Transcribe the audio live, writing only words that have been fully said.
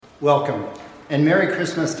Welcome, and Merry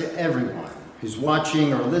Christmas to everyone who's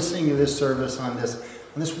watching or listening to this service on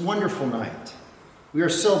this wonderful night. We are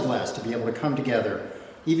so blessed to be able to come together,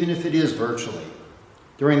 even if it is virtually,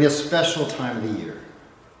 during this special time of the year.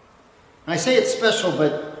 And I say it's special,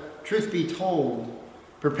 but truth be told,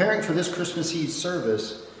 preparing for this Christmas Eve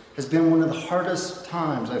service has been one of the hardest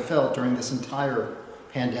times I've felt during this entire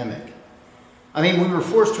pandemic. I mean, we were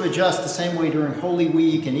forced to adjust the same way during Holy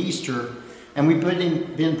Week and Easter, and we've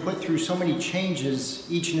been put through so many changes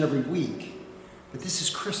each and every week. But this is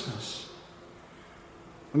Christmas.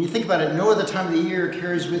 When you think about it, no other time of the year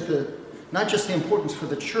carries with it not just the importance for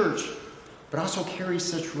the church, but also carries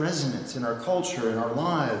such resonance in our culture, in our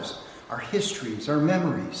lives, our histories, our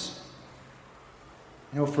memories.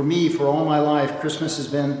 You know, for me, for all my life, Christmas has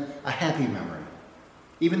been a happy memory.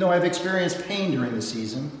 Even though I've experienced pain during the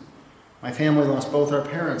season, my family lost both our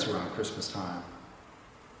parents around Christmas time.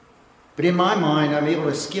 But in my mind, I'm able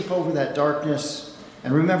to skip over that darkness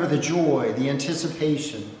and remember the joy, the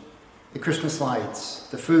anticipation, the Christmas lights,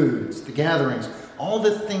 the foods, the gatherings, all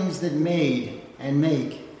the things that made and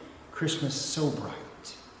make Christmas so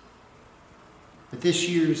bright. But this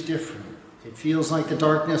year is different. It feels like the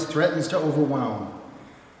darkness threatens to overwhelm.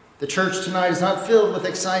 The church tonight is not filled with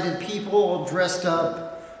excited people, all dressed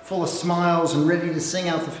up, full of smiles and ready to sing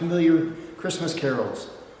out the familiar Christmas carols.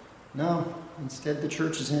 No, instead the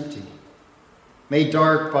church is empty, made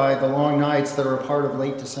dark by the long nights that are a part of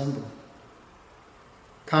late December.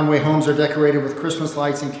 Conway homes are decorated with Christmas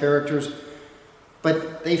lights and characters,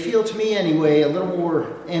 but they feel to me anyway a little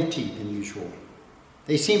more empty than usual.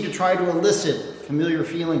 They seem to try to elicit familiar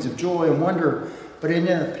feelings of joy and wonder, but in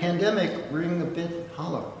a pandemic ring a bit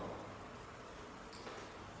hollow.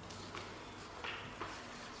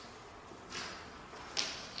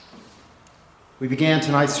 We began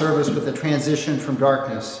tonight's service with a transition from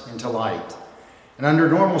darkness into light. And under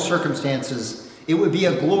normal circumstances, it would be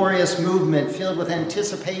a glorious movement filled with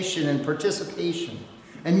anticipation and participation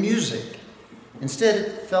and music. Instead,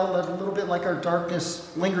 it felt a little bit like our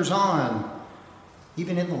darkness lingers on,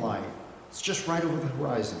 even in the light. It's just right over the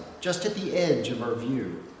horizon, just at the edge of our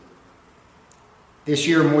view. This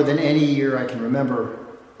year, more than any year I can remember,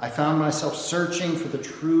 I found myself searching for the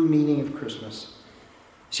true meaning of Christmas.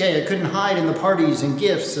 See, I couldn't hide in the parties and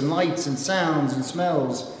gifts and lights and sounds and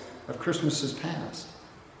smells of Christmases past.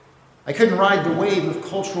 I couldn't ride the wave of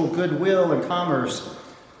cultural goodwill and commerce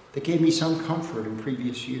that gave me some comfort in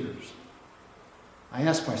previous years. I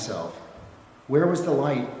asked myself, where was the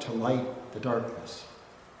light to light the darkness?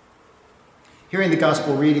 Hearing the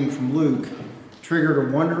gospel reading from Luke triggered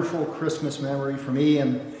a wonderful Christmas memory for me,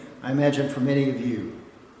 and I imagine for many of you.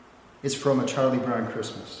 It's from A Charlie Brown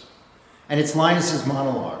Christmas. And it's Linus's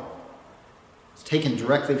monologue. It's taken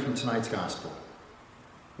directly from tonight's gospel,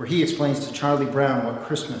 where he explains to Charlie Brown what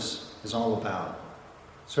Christmas is all about.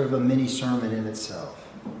 Sort of a mini sermon in itself.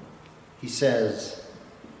 He says,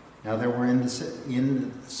 "Now there were in the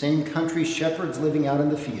same country shepherds living out in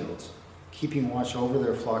the fields, keeping watch over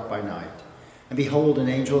their flock by night. And behold, an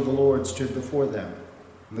angel of the Lord stood before them,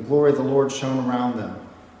 and the glory of the Lord shone around them,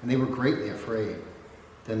 and they were greatly afraid.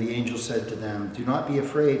 Then the angel said to them, 'Do not be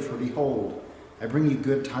afraid, for behold, I bring you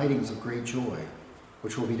good tidings of great joy,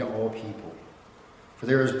 which will be to all people. For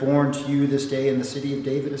there is born to you this day in the city of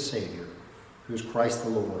David a Savior, who is Christ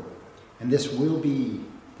the Lord. And this will be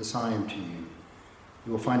the sign to you.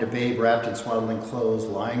 You will find a babe wrapped in swaddling clothes,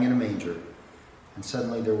 lying in a manger.' And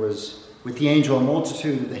suddenly there was with the angel a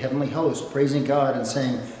multitude of the heavenly host, praising God and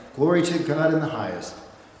saying, 'Glory to God in the highest,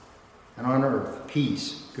 and on earth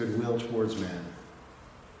peace, goodwill towards men.'"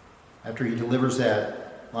 After he delivers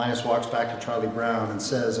that, Linus walks back to Charlie Brown and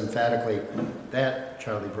says emphatically, "That,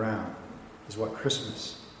 Charlie Brown, is what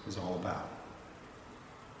Christmas is all about."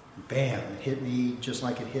 Bam, it hit me just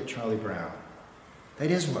like it hit Charlie Brown. That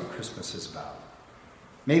is what Christmas is about.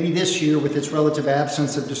 Maybe this year, with its relative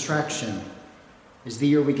absence of distraction, is the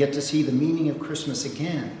year we get to see the meaning of Christmas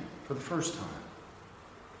again for the first time.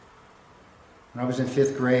 When I was in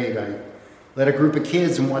 5th grade, I led a group of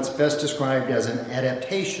kids in what's best described as an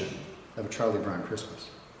adaptation of A Charlie Brown Christmas.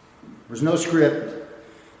 There was no script.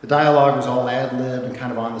 The dialogue was all ad-libbed and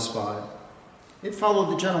kind of on the spot. It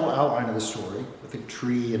followed the general outline of the story, with the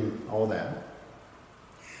tree and all that.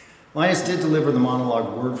 Linus did deliver the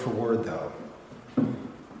monologue word for word, though.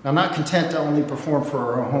 Now, not content to only perform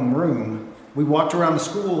for our home room, we walked around the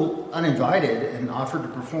school uninvited and offered to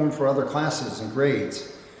perform for other classes and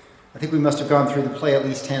grades. I think we must have gone through the play at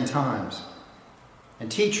least 10 times. And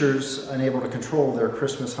teachers, unable to control their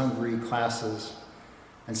Christmas-hungry classes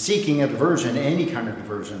and seeking a diversion, any kind of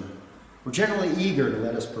diversion, were generally eager to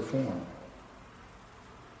let us perform.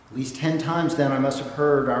 At least 10 times then I must have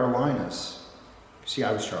heard our Linus. See,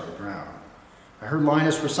 I was Charlie Brown. I heard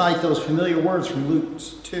Linus recite those familiar words from Luke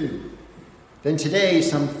 2. Then today,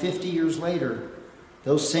 some 50 years later,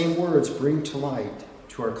 those same words bring to light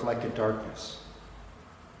to our collective darkness.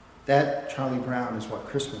 That, Charlie Brown, is what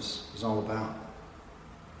Christmas is all about.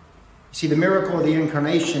 You see, the miracle of the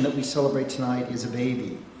incarnation that we celebrate tonight is a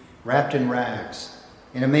baby wrapped in rags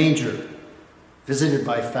in a manger, visited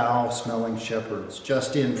by foul-smelling shepherds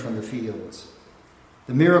just in from the fields.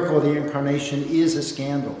 The miracle of the incarnation is a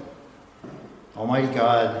scandal. Almighty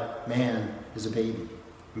God, man is a baby,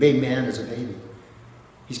 made man as a baby.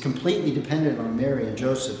 He's completely dependent on Mary and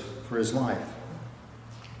Joseph for his life.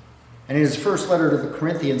 And in his first letter to the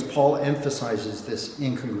Corinthians, Paul emphasizes this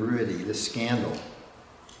incongruity, this scandal.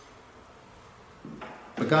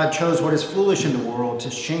 But God chose what is foolish in the world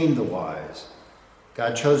to shame the wise.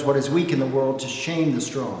 God chose what is weak in the world to shame the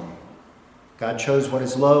strong. God chose what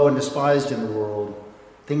is low and despised in the world,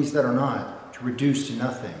 things that are not, to reduce to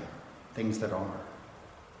nothing things that are.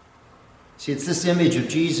 See, it's this image of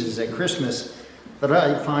Jesus at Christmas that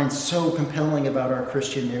I find so compelling about our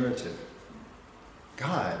Christian narrative.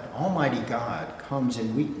 God, Almighty God, comes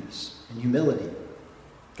in weakness and humility.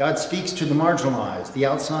 God speaks to the marginalized, the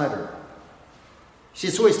outsider. See,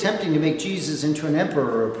 it's always tempting to make Jesus into an emperor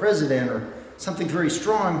or a president or something very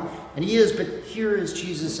strong, and he is, but here is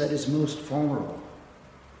Jesus at his most vulnerable.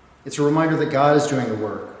 It's a reminder that God is doing the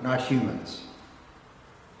work, not humans.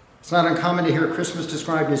 It's not uncommon to hear Christmas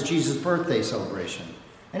described as Jesus' birthday celebration,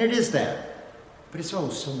 and it is that, but it's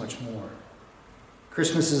so much more.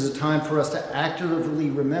 Christmas is a time for us to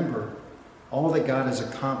actively remember all that God has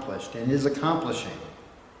accomplished and is accomplishing.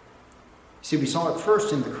 See, we saw it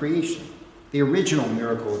first in the creation, the original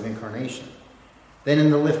miracle of incarnation, then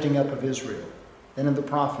in the lifting up of Israel, then in the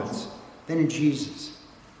prophets, then in Jesus.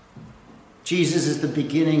 Jesus is the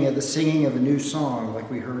beginning of the singing of a new song like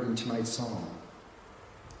we heard in tonight's psalm.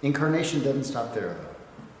 Incarnation doesn't stop there, though.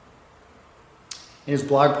 In his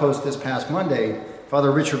blog post this past Monday,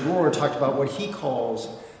 Father Richard Rohr talked about what he calls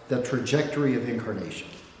the trajectory of incarnation.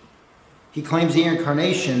 He claims the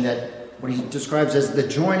incarnation, that what he describes as the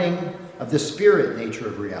joining of the spirit nature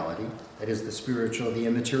of reality, that is the spiritual, the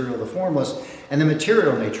immaterial, the formless, and the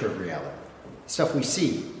material nature of reality, stuff we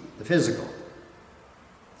see, the physical,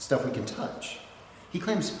 stuff we can touch. He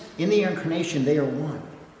claims in the incarnation they are one.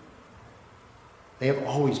 They have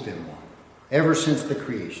always been one, ever since the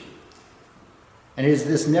creation. And it is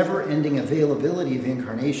this never-ending availability of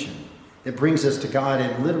incarnation that brings us to God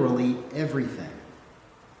in literally everything.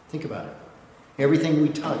 Think about it. Everything we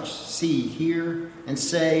touch, see, hear, and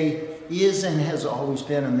say is and has always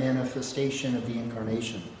been a manifestation of the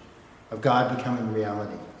incarnation, of God becoming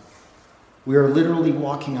reality. We are literally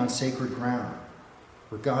walking on sacred ground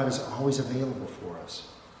where God is always available for us.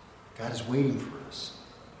 God is waiting for us.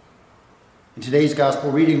 In today's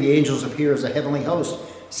gospel reading, the angels appear as a heavenly host,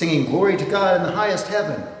 singing glory to God in the highest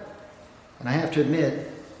heaven. And I have to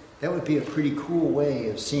admit, that would be a pretty cool way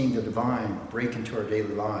of seeing the divine break into our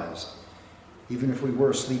daily lives, even if we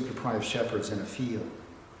were sleep-deprived shepherds in a field.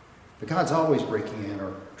 But God's always breaking in,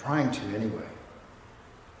 or trying to anyway.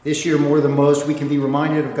 This year, more than most, we can be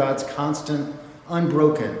reminded of God's constant,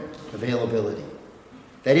 unbroken availability.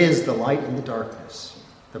 That is the light in the darkness,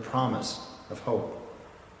 the promise of hope.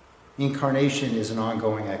 Incarnation is an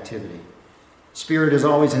ongoing activity. Spirit is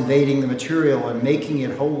always invading the material and making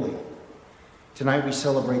it holy. Tonight we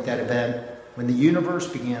celebrate that event when the universe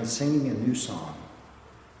began singing a new song,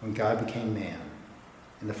 when God became man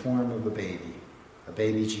in the form of a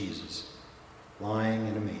baby Jesus, lying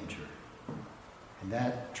in a manger. And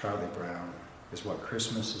that, Charlie Brown, is what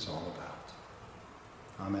Christmas is all about.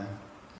 Amen.